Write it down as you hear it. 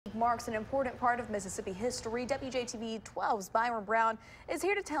marks an important part of Mississippi history. WJTV 12's Byron Brown is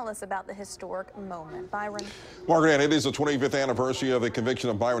here to tell us about the historic moment. Byron. Margaret, it is the 25th anniversary of the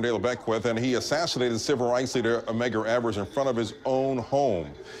conviction of Byron De La Beckwith, and he assassinated civil rights leader Medgar Evers in front of his own home.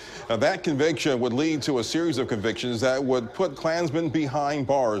 Now, that conviction would lead to a series of convictions that would put Klansmen behind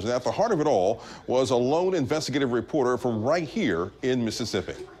bars. And at the heart of it all was a lone investigative reporter from right here in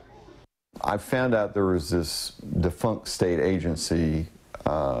Mississippi. I found out there was this defunct state agency,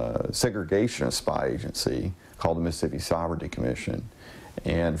 segregationist spy agency called the Mississippi Sovereignty Commission,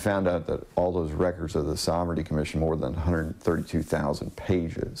 and found out that all those records of the Sovereignty Commission, more than 132,000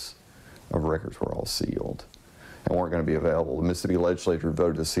 pages of records, were all sealed and weren't going to be available. The Mississippi legislature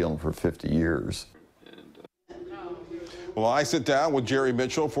voted to seal them for 50 years. Well, I sit down with Jerry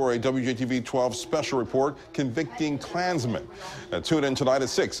Mitchell for a WJTV 12 special report, Convicting Klansmen. Tune in tonight at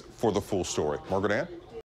 6 for the full story. Margaret Ann?